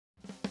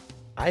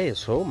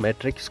ISO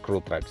metric screw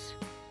threads.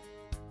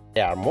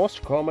 They are most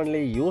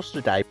commonly used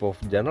type of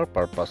general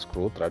purpose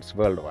screw threads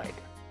worldwide.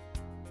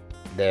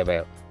 They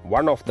were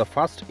one of the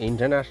first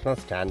international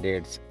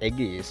standards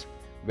agreed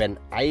when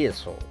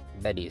ISO,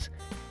 that is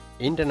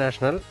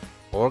International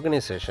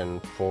Organization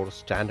for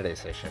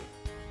Standardization,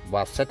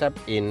 was set up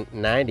in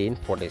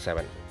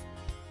 1947.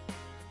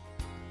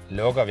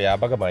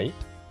 ലോകവ്യാപകമായി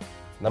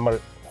നമ്മൾ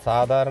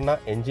സാധാരണ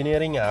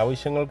engineering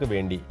ആവശ്യങ്ങൾക്ക്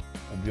വേണ്ടി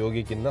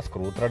ഉപയോഗിക്കുന്ന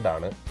screw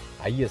ത്രെഡാണ്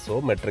ISO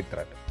metric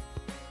thread.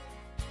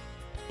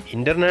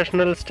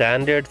 International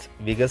standards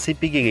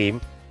വികസിപ്പിക്കുകയും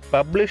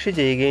publish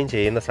ചെയ്യുകയും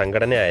ചെയ്യുന്ന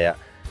സംഘടനയായ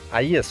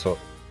ISO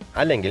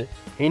അല്ലെങ്കിൽ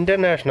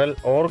ഇൻ്റർനാഷണൽ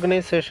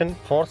ഓർഗനൈസേഷൻ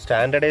ഫോർ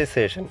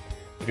സ്റ്റാൻഡർഡൈസേഷൻ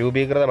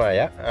രൂപീകൃതമായ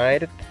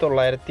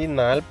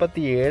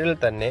 1947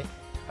 തന്നെ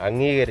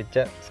അംഗീകരിച്ച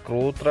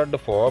സ്ക്രൂ ത്രെഡ്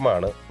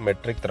ഫോമാണ്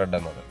മെട്രിക് ത്രെഡ്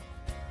എന്നത്.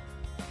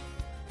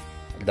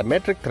 The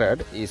metric thread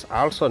is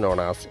also known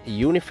as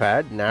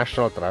Unified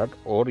National Thread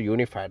or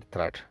Unified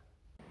Thread.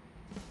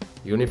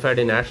 Unified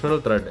National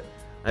Thread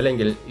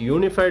അല്ലെങ്കിൽ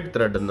Unified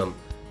Thread എന്നും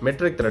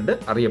മെട്രിക് ത്രെഡ്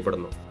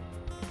അറിയപ്പെടുന്നു.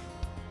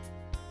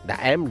 The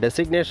M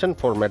designation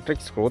for metric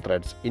screw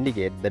threads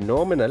indicate the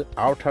nominal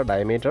outer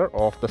diameter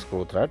of the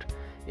screw thread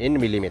in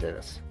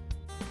millimeters.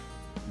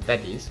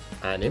 That is,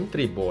 an M3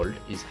 bolt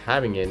is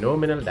having a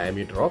nominal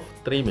diameter of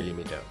 3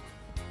 mm.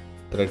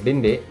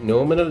 ത്രെഡിൻ്റെ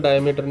nominal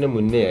ഡയമീറ്ററിന്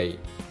മുന്നേയായി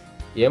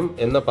M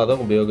എന്ന പദം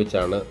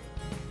ഉപയോഗിച്ചാണ്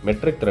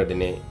metric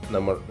ത്രെഡിനെ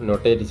നമ്മൾ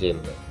notate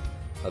ചെയ്യുന്നത്.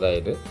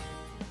 അതായത്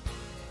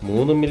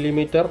 3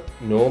 millimetre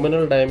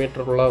nominal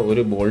ഡയമീറ്ററുള്ള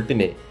ഒരു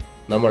ബോൾട്ടിനെ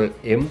നമ്മൾ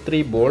M3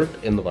 bolt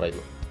എന്ന്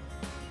പറയുന്നു.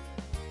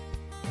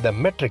 The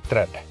metric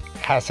thread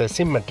has a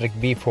symmetric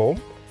V form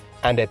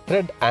and a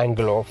thread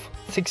angle of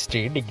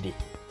 60 degree.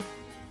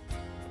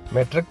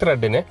 Metric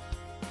ത്രെഡിന്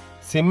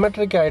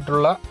symmetric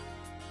ആയിട്ടുള്ള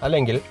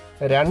അല്ലെങ്കിൽ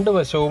രണ്ട്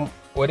വശവും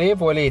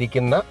ഒരേപോലെ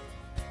ഇരിക്കുന്ന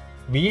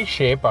വി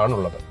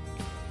ഷേപ്പാണുള്ളത്.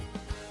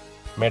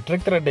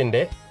 മെട്രിക്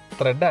ത്രെഡിൻ്റെ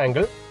ത്രെഡ്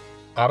ആംഗിൾ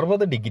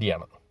 60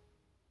 ഡിഗ്രിയാണ്.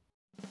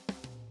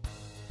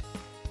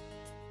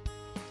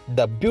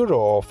 The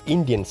Bureau of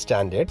Indian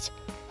Standards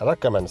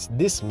recommends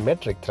this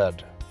metric thread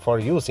for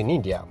use in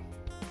India.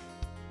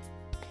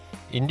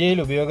 ഇന്ത്യയിൽ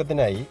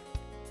ഉപയോഗത്തിനായി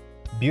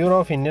ബ്യൂറോ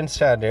ഓഫ് ഇന്ത്യൻ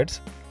സ്റ്റാൻഡേർഡ്സ്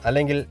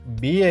അല്ലെങ്കിൽ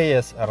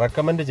BIS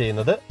റെക്കമെൻഡ്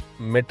ചെയ്യുന്നത്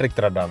metric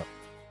ത്രെഡാണ്.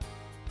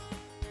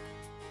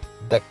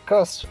 The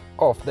crest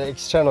of the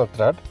external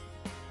thread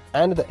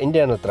and the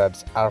internal threads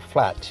are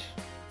flat,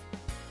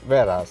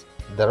 whereas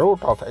the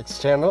root of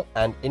external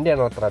and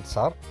internal threads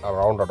are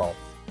rounded off.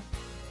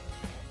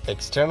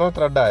 External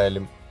thread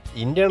ആയാലും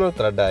internal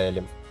thread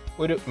ആയാലും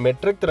ഒരു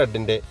metric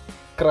ത്രെഡിൻ്റെ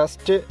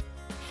crest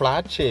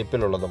flat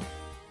ഷേപ്പിലുള്ളതും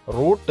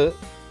root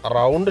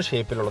round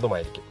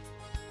ഷേപ്പിലുള്ളതുമായിരിക്കും.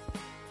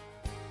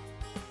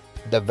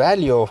 The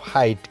value of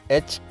height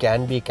h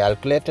can be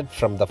calculated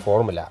from the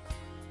formula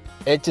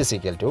h is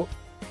equal to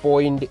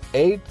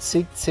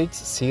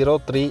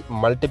 0.86603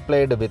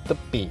 multiplied with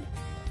P,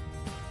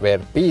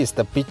 where P is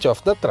the pitch of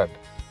the thread.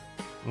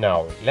 Now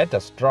let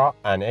us draw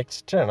an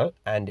external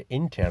and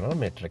internal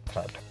metric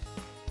thread.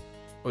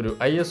 ഒരു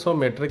ISO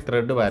metric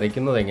thread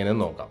വരയ്ക്കുന്നത്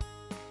എങ്ങനെയെന്ന് നോക്കാം.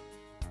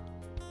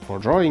 For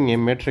drawing a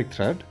metric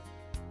thread,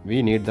 we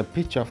need the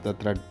pitch of the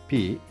thread P.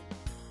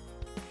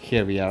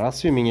 Here we are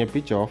assuming a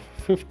pitch of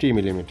 50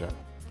 mm.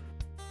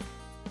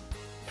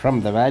 From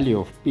the value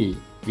of P,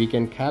 we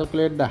can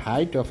calculate the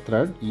height of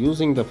thread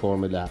using the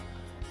formula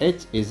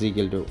h is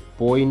equal to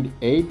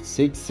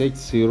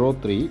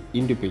 0.86603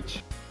 into pitch.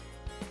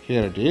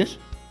 Here it is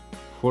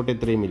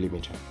 43 mm.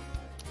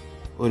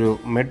 ഒരു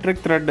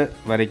metric thread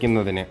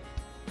വരയ്ക്കുന്നതിന്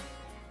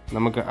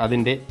നമുക്ക്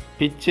അതിൻ്റെ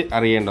pitch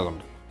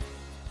അറിയേണ്ടതുണ്ട്.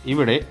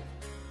 ഇവിടെ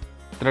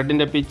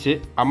ത്രെഡിൻ്റെ pitch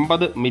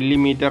 50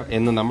 millimetre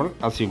എന്ന് നമ്മൾ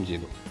assume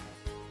ചെയ്തു.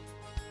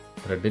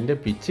 ത്രെഡിൻ്റെ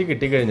പിച്ച്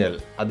കിട്ടിക്കഴിഞ്ഞാൽ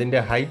അതിൻ്റെ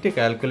ഹൈറ്റ്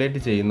കാൽക്കുലേറ്റ്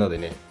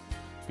ചെയ്യുന്നതിന്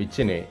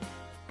പിച്ചിനെ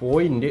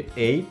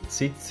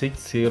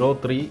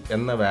 0.86603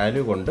 എന്ന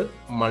വാല്യൂ കൊണ്ട്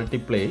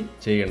മൾട്ടിപ്ലൈ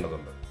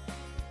ചെയ്യേണ്ടതുണ്ട്.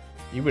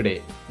 ഇവിടെ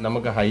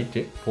നമുക്ക്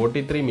ഹൈറ്റ്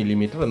 43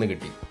 മില്ലിമീറ്റർ എന്ന്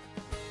കിട്ടി.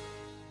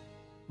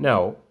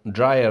 Now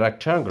draw a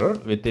rectangle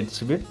with its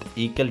width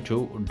equal to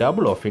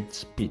double of its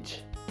pitch,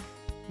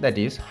 that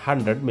is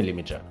 100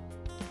 mm,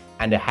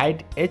 and a height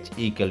h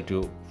equal to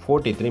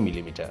 43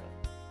 mm.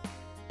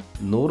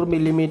 100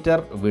 mm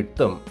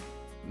വിഡ്ത്തും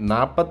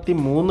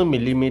 43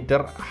 mm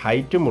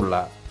ഹൈറ്റുമുള്ള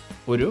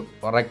ഒരു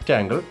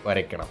rectangle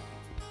വരയ്ക്കണം.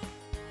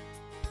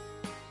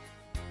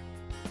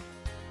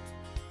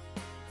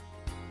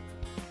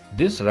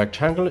 This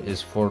rectangle is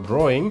for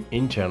drawing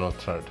internal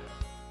thread.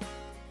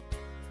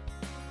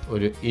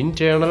 ഒരു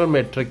internal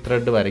metric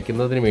thread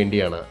വരയ്ക്കുന്നതിന്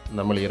വേണ്ടിയാണ്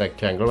നമ്മൾ ഈ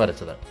rectangle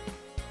വരച്ചത്.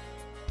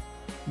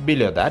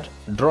 Below that,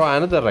 draw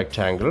another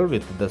rectangle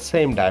with the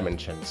same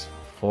dimensions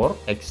for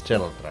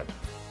external thread.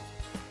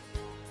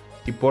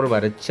 ഇപ്പോൾ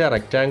വരച്ച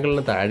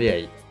റെക്റ്റാങ്കിളിന്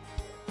താഴെയായി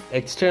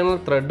എക്സ്റ്റേണൽ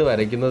ത്രെഡ്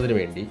വരയ്ക്കുന്നതിന്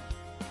വേണ്ടി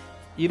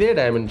ഇതേ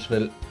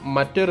ഡയമെൻഷനിൽ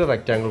മറ്റൊരു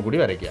റെക്റ്റാങ്കിൾ കൂടി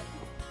വരയ്ക്കുക.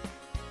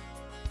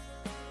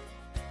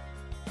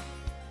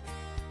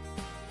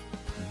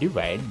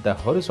 Divide the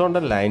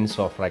horizontal lines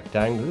of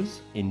rectangles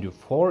into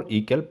 4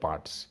 equal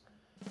parts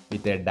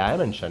with a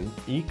dimension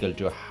equal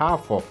to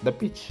half of the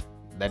pitch,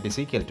 that is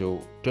equal to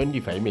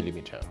 25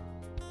 millimeter.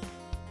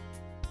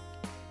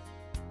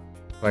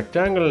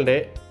 റെക്റ്റാങ്കിളിൻ്റെ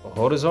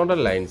horizontal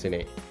ലൈൻസിനെ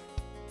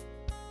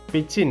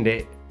പിച്ചിൻ്റെ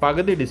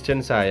പകുതി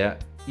ഡിസ്റ്റൻസായ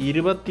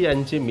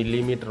 25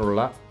 മില്ലിമീറ്ററുള്ള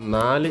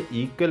 4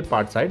 equal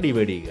പാർട്സായി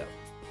divide ചെയ്യുക.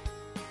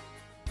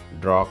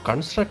 Draw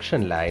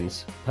construction lines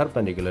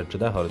perpendicular to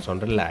the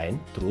horizontal line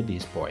through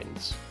these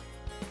points.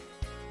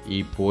 ഈ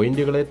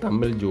പോയിന്റുകളെ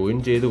തമ്മിൽ join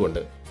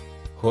ചെയ്തുകൊണ്ട്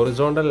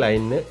horizontal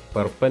ലൈനിന്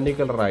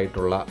perpendicular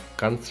ആയിട്ടുള്ള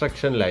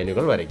construction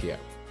ലൈനുകൾ വരയ്ക്കുക.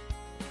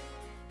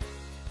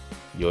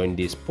 Join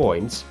these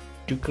points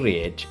to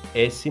create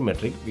a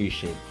symmetric V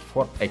shape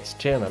for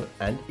external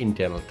and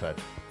internal thread.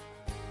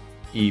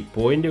 ഈ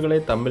പോയിന്റുകളെ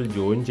തമ്മിൽ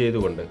ജോയിൻ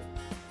ചെയ്തുകൊണ്ട്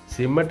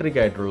സിമ്മട്രിക്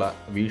ആയിട്ടുള്ള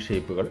വി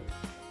ഷേപ്പുകൾ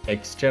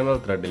എക്സ്റ്റേണൽ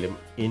ത്രെഡിലും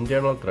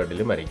ഇന്റേണൽ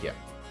ത്രെഡിലും വരയ്ക്കുക.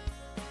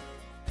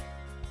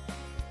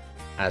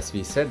 As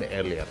we said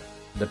earlier,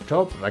 the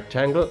top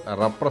rectangle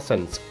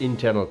represents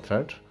internal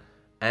thread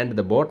and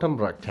the bottom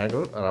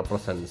rectangle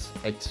represents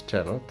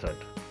external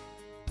thread.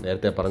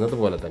 നേരത്തെ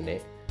പറഞ്ഞതുപോലെ തന്നെ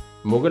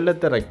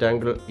മുകളിലത്തെ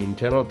റെക്റ്റാങ്കിൾ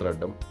ഇന്റേണൽ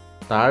ത്രെഡും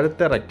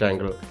താഴത്തെ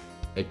rectangle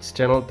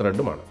external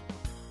ത്രെഡുമാണ്.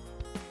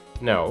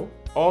 Now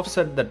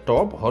offset the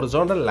top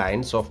horizontal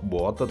lines of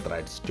both the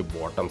threads to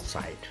bottom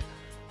side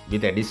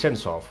with a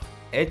distance of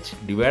h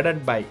divided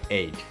by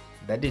 8,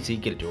 that is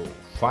equal to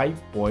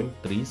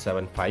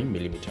 5.375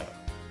 millimeter.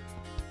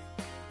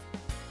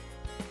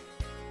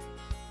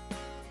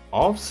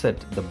 Offset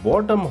the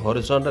bottom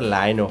horizontal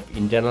line of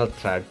internal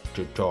thread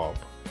to top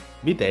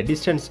with a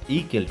distance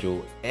equal to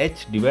h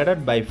divided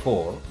by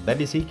 4, that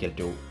is equal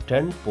to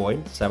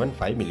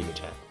 10.75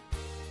 millimeter,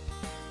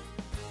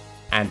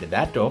 and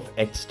that of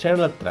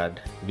external thread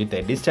with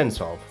a distance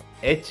of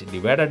h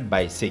divided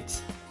by 6,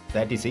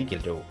 that is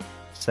equal to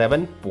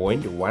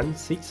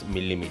 7.16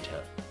 millimeter.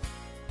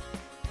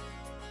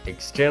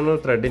 External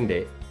ത്രെഡിൻ്റെ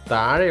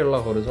താഴെയുള്ള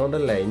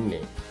horizontal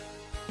ലൈനിനെ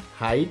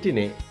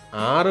ഹൈറ്റിനെ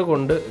 6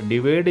 കൊണ്ട്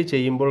divide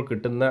ചെയ്യുമ്പോൾ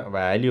കിട്ടുന്ന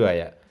value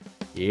ആയ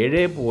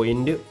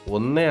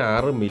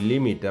 7.16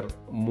 millimetre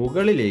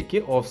മുകളിലേക്ക്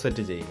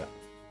offset ചെയ്യുക.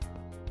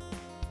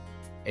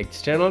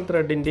 External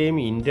ത്രെഡിൻ്റെയും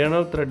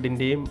internal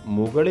ത്രെഡിൻ്റെയും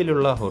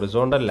മുകളിലുള്ള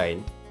ഹൊറിസോണ്ടൽ ലൈൻ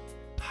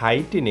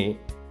ഹൈറ്റിനെ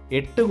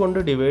 8 കൊണ്ട്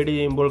ഡിവൈഡ്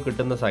ചെയ്യുമ്പോൾ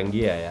കിട്ടുന്ന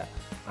സംഖ്യയായ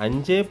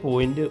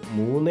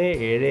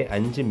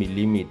 5.375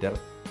 മില്ലിമീറ്റർ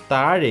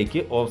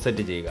താഴേക്ക്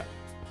ഓഫ്സെറ്റ് ചെയ്യുക.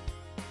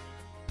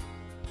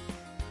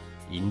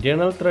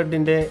 ഇൻറ്റേർണൽ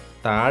ത്രെഡിൻ്റെ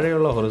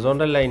താഴെയുള്ള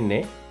ഹൊറിസോണ്ടൽ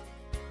ലൈനിനെ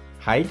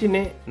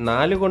ഹൈറ്റിനെ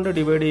 4 കൊണ്ട്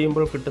ഡിവൈഡ്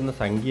ചെയ്യുമ്പോൾ കിട്ടുന്ന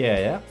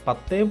സംഖ്യയായ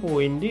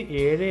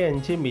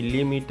 10.75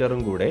 മില്ലിമീറ്ററും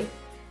കൂടെ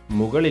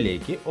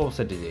മുകളിലേക്ക്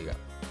ഓഫ്സെറ്റ് ചെയ്യുക.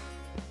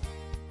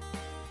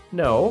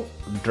 Now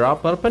draw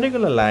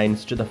perpendicular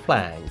lines to the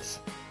flanks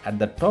at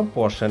the top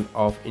portion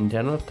of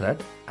internal thread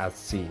as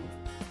seen.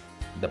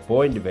 The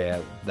point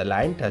where the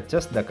line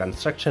touches the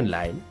construction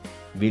line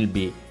will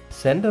be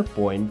center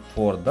point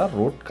for the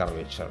root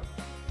curvature.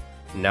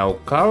 Now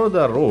carve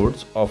the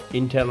roots of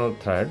internal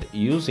thread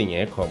using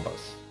a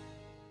compass.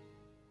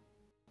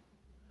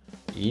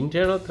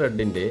 Internal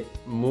ത്രെഡിൻ്റെ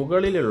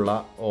മുകളിലുള്ള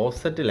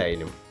offset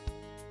ലൈനും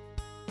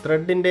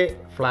ത്രെഡിൻ്റെ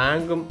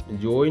ഫ്ലാങ്കും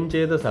join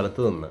ചെയ്ത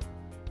സ്ഥലത്ത് നിന്ന്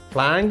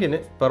ഫ്ലാങ്കിന്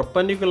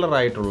perpendicular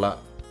ആയിട്ടുള്ള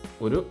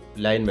ഒരു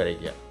line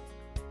വരയ്ക്കുക.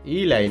 ഈ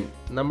ലൈൻ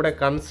നമ്മുടെ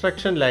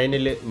കൺസ്ട്രക്ഷൻ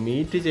ലൈനിൽ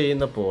മീറ്റ്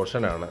ചെയ്യുന്ന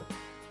പോർഷനാണ്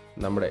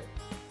നമ്മുടെ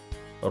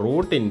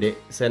റൂട്ടിൻ്റെ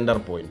സെൻറ്റർ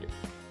പോയിൻ്റ്.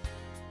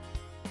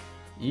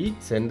 ഈ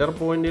സെൻറ്റർ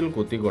പോയിന്റിൽ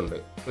കുത്തിക്കൊണ്ട്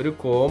ഒരു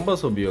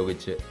കോമ്പസ്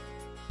ഉപയോഗിച്ച്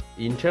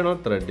ഇന്റേണൽ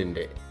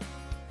ത്രെഡിൻ്റെ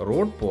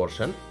റൂട്ട്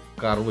പോർഷൻ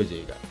കർവ്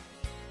ചെയ്യുക.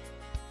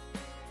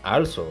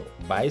 Also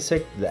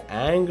bisect the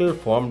angle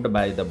formed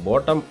by the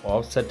bottom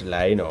offset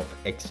line of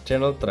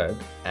external thread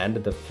and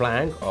the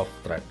flank of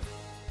thread.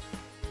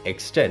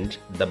 Extend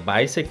the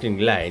bisecting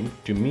line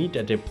to meet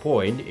at a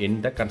point in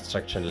the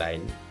construction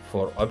line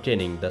for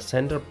obtaining the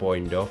center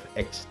point of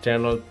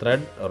external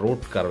thread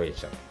root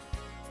curvature.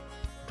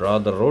 Draw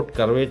the root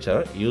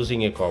curvature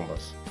using a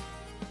compass.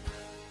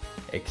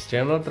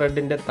 External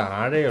ത്രെഡിൻ്റെ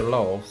താഴെയുള്ള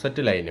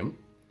offset ലൈനും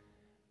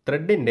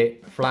ത്രെഡിൻ്റെ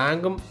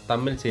ഫ്ലാങ്കും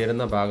തമ്മിൽ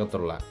ചേരുന്ന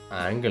ഭാഗത്തുള്ള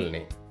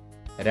ആംഗിളിനെ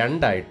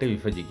രണ്ടായിട്ട്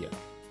വിഭജിക്കുക.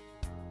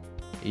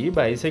 ഈ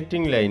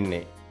ബൈസെക്റ്റിംഗ്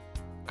ലൈനിനെ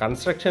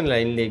കൺസ്ട്രക്ഷൻ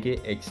ലൈനിലേക്ക്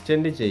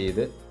എക്സ്റ്റെൻഡ്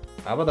ചെയ്ത്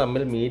അവ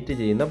തമ്മിൽ മീറ്റ്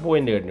ചെയ്യുന്ന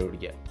പോയിൻ്റ്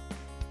കണ്ടുപിടിക്കുക.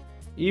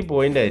 ഈ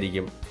പോയിൻ്റ്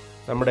ആയിരിക്കും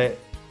നമ്മുടെ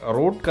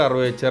റൂട്ട്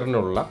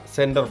കർവേച്ചറിനുള്ള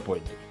സെൻറ്റർ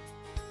പോയിൻ്റ്.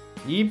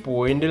 ഈ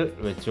പോയിൻ്റിൽ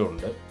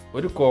വെച്ചുകൊണ്ട്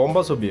ഒരു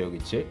കോമ്പസ്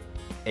ഉപയോഗിച്ച്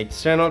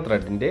എക്സ്റ്റേണൽ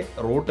ത്രെഡിൻ്റെ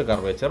റൂട്ട്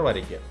കർവേച്ചർ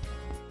വരയ്ക്കുക.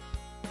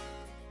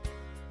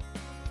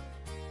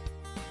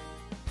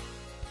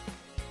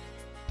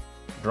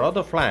 Draw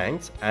the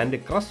flanks and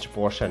crest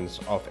portions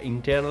of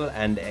internal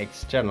and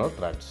external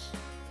threads.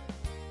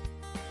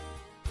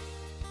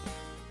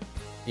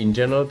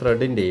 Internal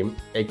ത്രെഡിൻ്റെയും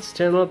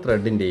external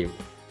ത്രെഡിൻ്റെയും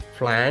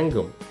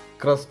ഫ്ലാങ്കും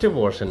crest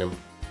പോർഷനും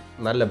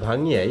നല്ല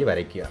ഭംഗിയായി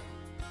വരയ്ക്കുക.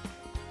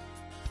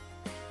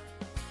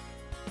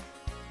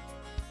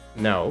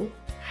 Now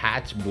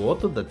hatch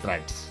both the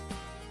threads.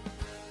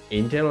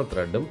 Internal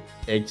ത്രെഡും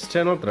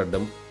external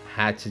ത്രെഡും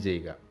hatch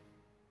ചെയ്യുക.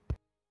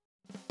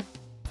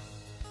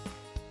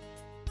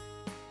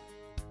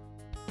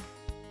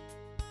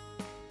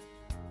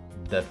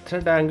 The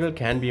thread angle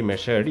can be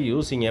measured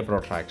using a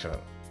protractor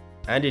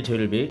and it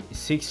will be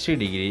 60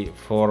 degree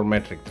for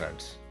metric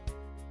threads.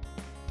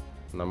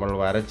 നമ്മൾ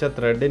വരച്ച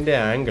ത്രെഡിൻ്റെ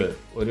angle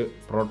ഒരു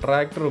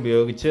protractor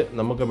ഉപയോഗിച്ച്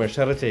നമുക്ക്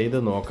മെഷർ ചെയ്ത്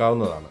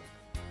നോക്കാവുന്നതാണ്.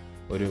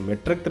 ഒരു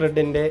മെട്രിക്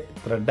ത്രെഡിൻ്റെ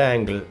ത്രെഡ്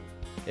ആംഗിൾ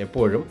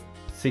എപ്പോഴും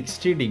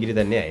 60 ഡിഗ്രി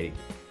തന്നെ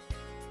ആയിരിക്കും.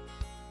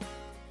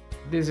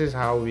 This is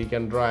how we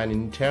can draw an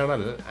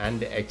internal and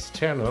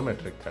external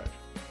metric thread.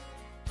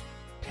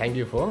 Thank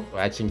you for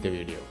watching the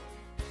video.